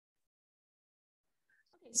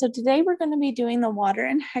So today we're going to be doing the water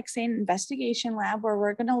and hexane investigation lab, where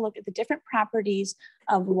we're going to look at the different properties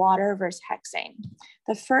of water versus hexane.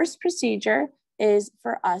 The first procedure is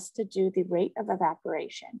for us to do the rate of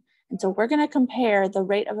evaporation. And so we're going to compare the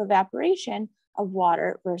rate of evaporation of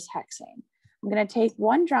water versus hexane. I'm going to take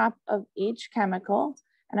 1 drop of each chemical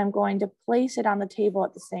and I'm going to place it on the table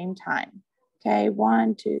at the same time. Okay,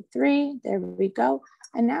 1, 2, 3, there we go.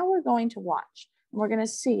 And now we're going to watch. We're going to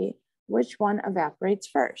see which one evaporates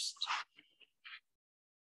first.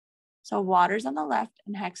 So water's on the left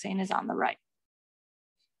and hexane is on the right.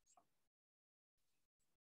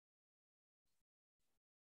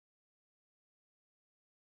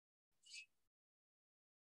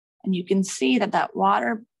 And you can see that that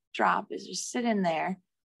water drop is just sitting there.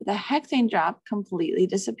 The hexane drop completely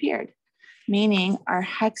disappeared, meaning our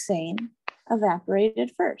hexane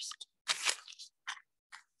evaporated first.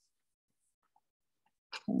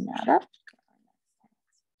 Clean that up.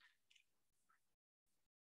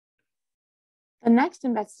 The next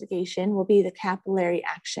investigation will be the capillary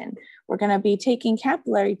action. We're going to be taking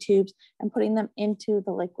capillary tubes and putting them into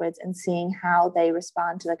the liquids and seeing how they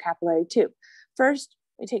respond to the capillary tube. First,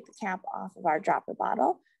 we take the cap off of our dropper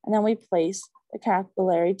bottle, and then we place the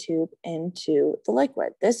capillary tube into the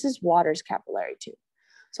liquid. This is water's capillary tube.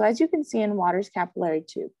 So as you can see in water's capillary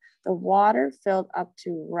tube, the water filled up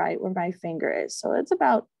to right where my finger is. So it's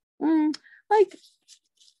about like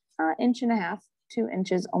an inch and a half, 2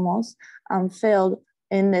 inches almost, filled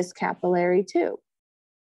in this capillary tube.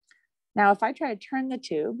 Now, if I try to turn the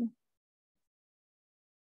tube,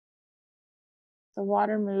 the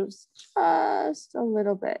water moves just a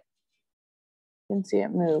little bit. You can see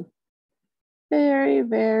it move very,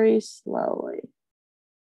 very slowly.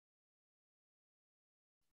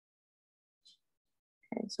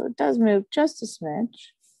 Okay, so it does move just a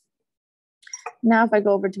smidge. Now, if I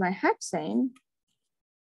go over to my hexane,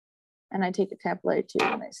 and I take a capillary tube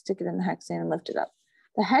and I stick it in the hexane and lift it up,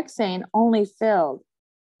 the hexane only filled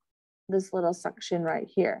this little section right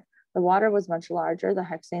here. The water was much larger, the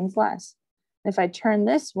hexane's less. If I turn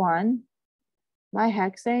this one, my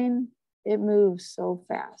hexane, it moves so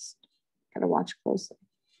fast. Gotta watch closely.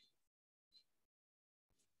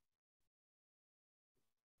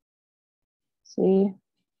 See?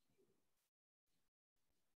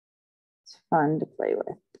 It's fun to play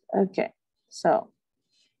with. Okay, so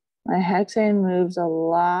my hexane moves a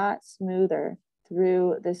lot smoother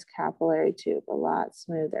through this capillary tube, a lot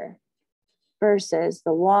smoother, versus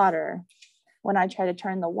the water. When I try to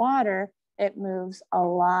turn the water, it moves a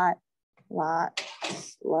lot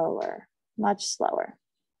slower, much slower.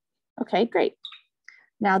 Okay, great.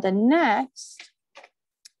 Now the next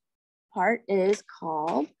part is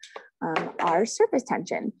called our surface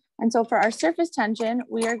tension. And so for our surface tension,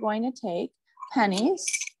 we are going to take pennies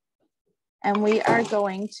and we are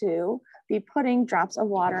going to be putting drops of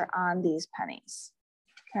water on these pennies,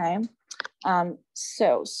 okay?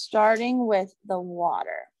 So starting with the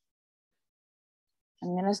water,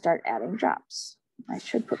 I'm gonna start adding drops. I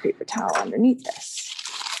should put paper towel underneath this,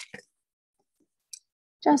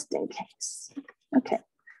 just in case. Okay,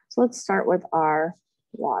 so let's start with our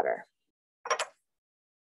water.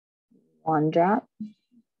 1 drop,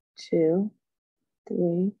 2,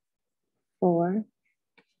 3, 4,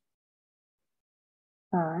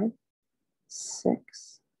 5,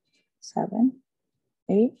 6, 7,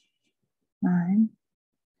 8, 9,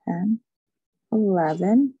 10,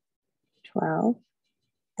 11, 12,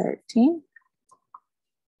 13.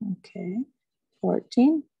 Okay,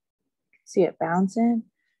 14. See it bouncing.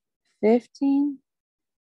 15.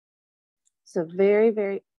 So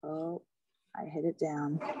very, oh, I hit it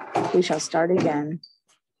down. We shall start again.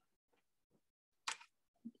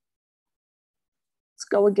 Let's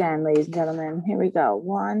go again, ladies and gentlemen. Here we go.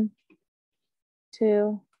 1,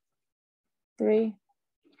 2, 3,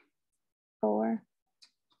 4,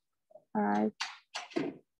 5,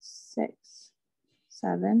 6,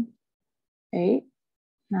 7, 8,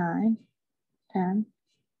 9, 10,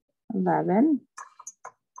 11,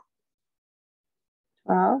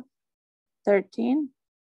 12, 13,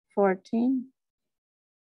 14,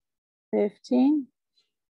 15,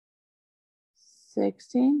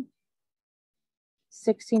 16,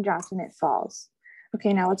 16 drops and it falls.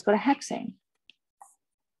 Okay, now let's go to hexane.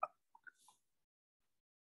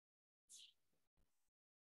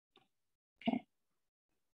 Okay,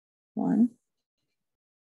 1,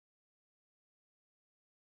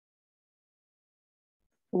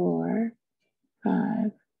 4,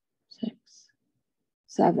 5, 6,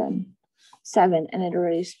 7, 7, and it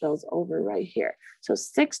already spills over right here. So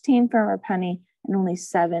 16 from our penny and only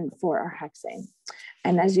 7 for our hexane.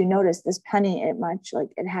 And as you notice, this penny,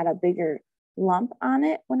 it had a bigger lump on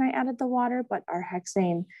it when I added the water, but our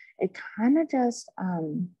hexane, it kind of just,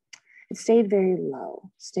 it stayed very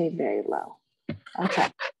low, Okay,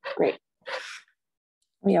 great.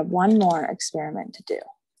 We have one more experiment to do.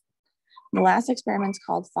 The last experiment is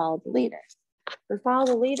called follow the leader. For follow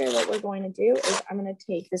the leader, what we're going to do is I'm going to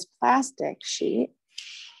take this plastic sheet.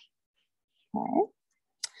 Okay.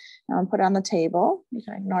 Now I'm put it on the table. You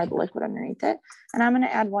can ignore the liquid underneath it. And I'm going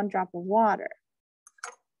to add 1 drop of water.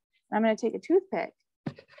 I'm going to take a toothpick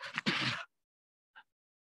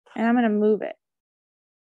and I'm going to move it.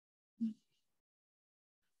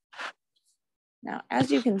 Now, as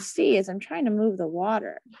you can see, as I'm trying to move the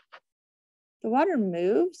water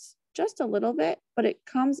moves just a little bit, but it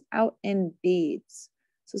comes out in beads.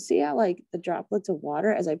 So see how like the droplets of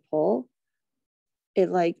water, as I pull, it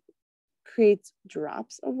like creates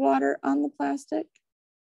drops of water on the plastic.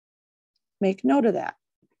 Make note of that.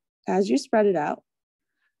 As you spread it out,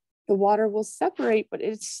 the water will separate, but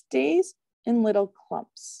it stays in little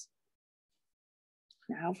clumps.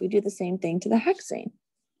 Now, if we do the same thing to the hexane.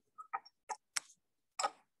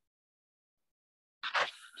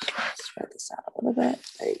 Spread this out a little bit.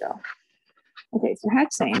 There you go. Okay, so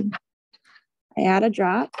hexane, I add a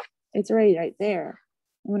drop. It's already right there.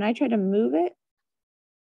 And when I try to move it,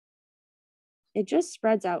 it just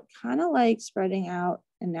spreads out, kind of like spreading out,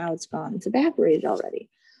 and now it's gone. It's evaporated already.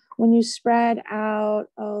 When you spread out,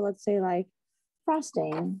 let's say like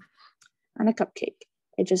frosting on a cupcake,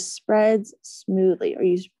 it just spreads smoothly. Or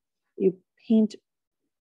you paint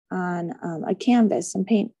on a canvas and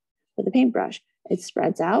paint with a paintbrush, it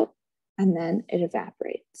spreads out and then it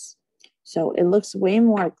evaporates. So it looks way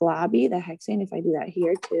more globby, the hexane, if I do that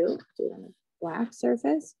here too, do it on a black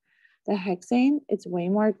surface. The hexane, it's way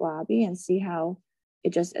more globby, and see how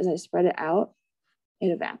it just, as I spread it out, it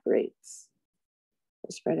evaporates. I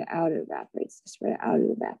spread it out, it evaporates. I spread it out, it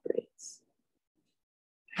evaporates.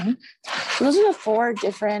 Okay. So those are the 4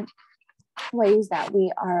 different ways that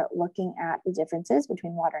we are looking at the differences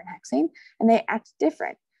between water and hexane, and they act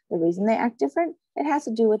different. The reason they act different, it has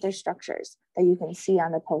to do with their structures that you can see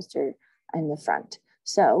on the poster in the front.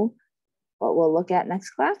 So what we'll look at next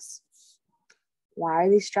class, why are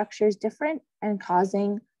these structures different and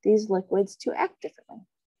causing these liquids to act differently?